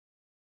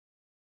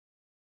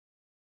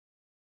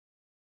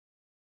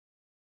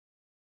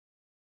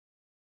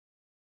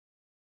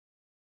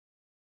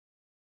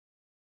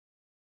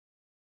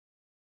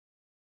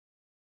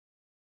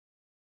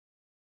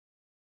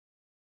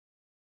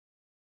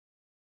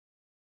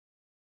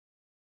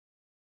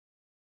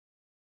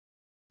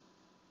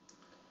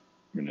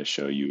I'm going to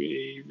show you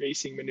a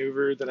racing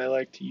maneuver that I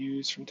like to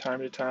use from time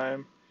to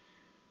time.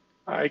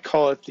 I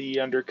call it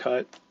the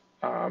undercut.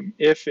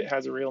 If it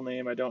has a real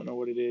name, I don't know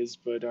what it is,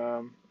 but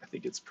I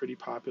think it's pretty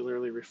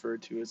popularly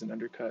referred to as an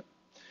undercut.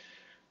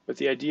 But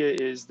the idea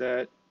is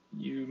that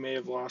you may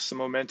have lost some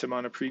momentum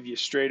on a previous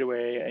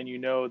straightaway and you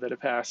know that a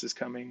pass is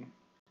coming.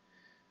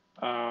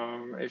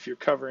 If you're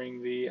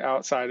covering the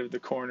outside of the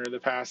corner, the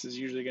pass is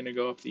usually going to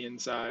go up the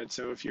inside.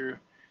 So if you're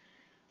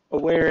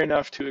aware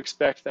enough to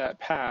expect that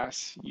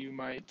pass, you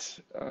might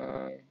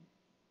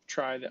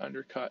try the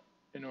undercut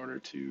in order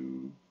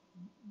to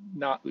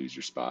not lose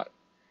your spot.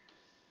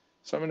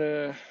 So I'm going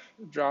to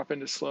drop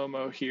into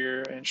slow-mo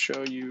here and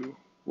show you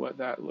what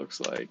that looks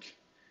like.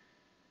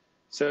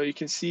 So you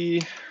can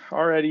see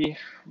already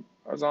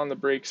I was on the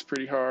brakes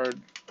pretty hard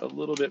a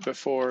little bit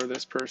before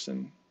this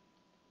person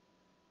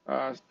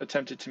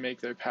attempted to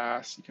make their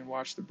pass. You can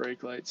watch the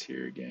brake lights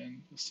here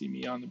again. You see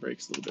me on the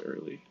brakes a little bit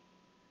early.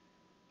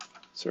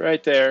 So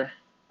right there,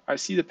 I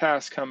see the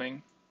pass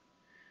coming.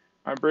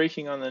 I'm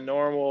braking on the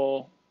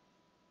normal,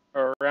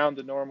 or around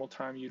the normal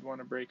time you'd want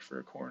to brake for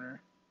a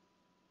corner.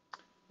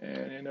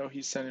 And I know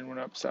he's sending one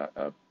up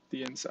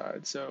the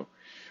inside. So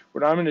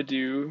what I'm going to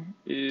do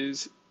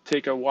is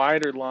take a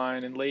wider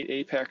line and late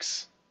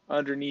apex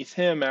underneath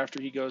him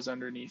after he goes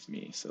underneath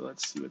me. So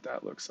let's see what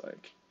that looks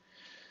like.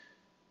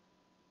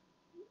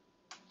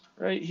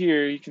 Right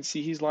here, you can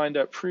see he's lined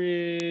up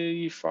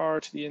pretty far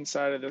to the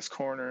inside of this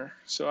corner.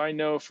 So I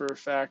know for a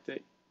fact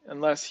that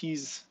unless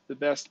he's the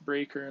best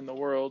braker in the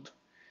world,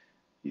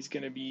 he's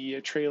going to be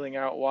trailing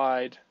out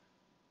wide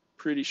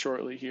pretty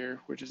shortly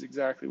here, which is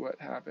exactly what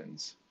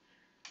happens.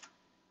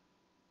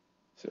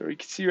 So you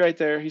can see right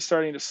there, he's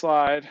starting to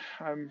slide.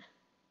 I'm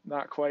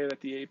not quite at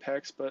the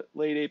apex, but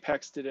late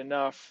apex did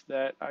enough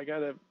that I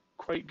got a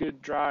quite good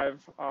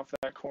drive off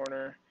that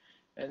corner,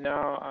 and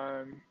now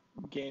I'm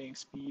gaining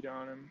speed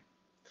on him,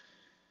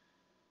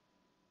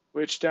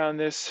 which down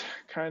this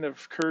kind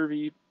of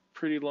curvy,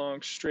 pretty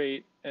long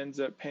straight ends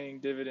up paying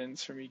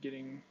dividends for me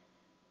getting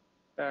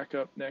back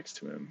up next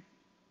to him.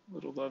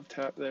 Little love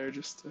tap there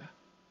just to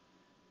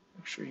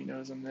make sure he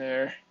knows I'm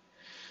there.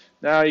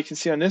 Now you can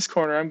see on this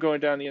corner, I'm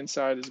going down the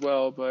inside as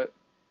well, but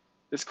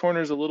this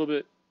corner is a little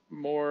bit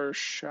more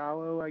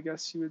shallow, I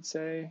guess you would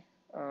say,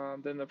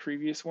 than the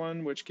previous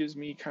one, which gives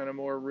me kind of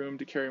more room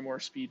to carry more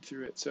speed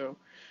through it. So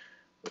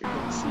what you're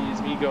going to see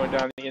is me going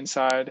down the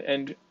inside,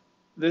 and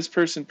this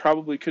person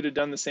probably could have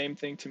done the same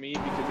thing to me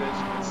because as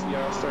you can see,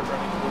 I'll start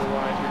running a little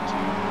wide here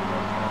too.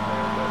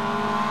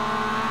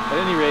 But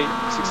at any rate,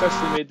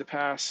 successfully made the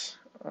pass,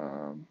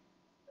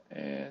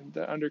 and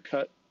the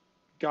undercut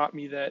got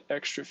me that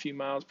extra few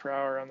miles per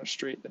hour on the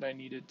straight that I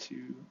needed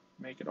to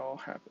make it all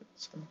happen.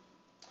 So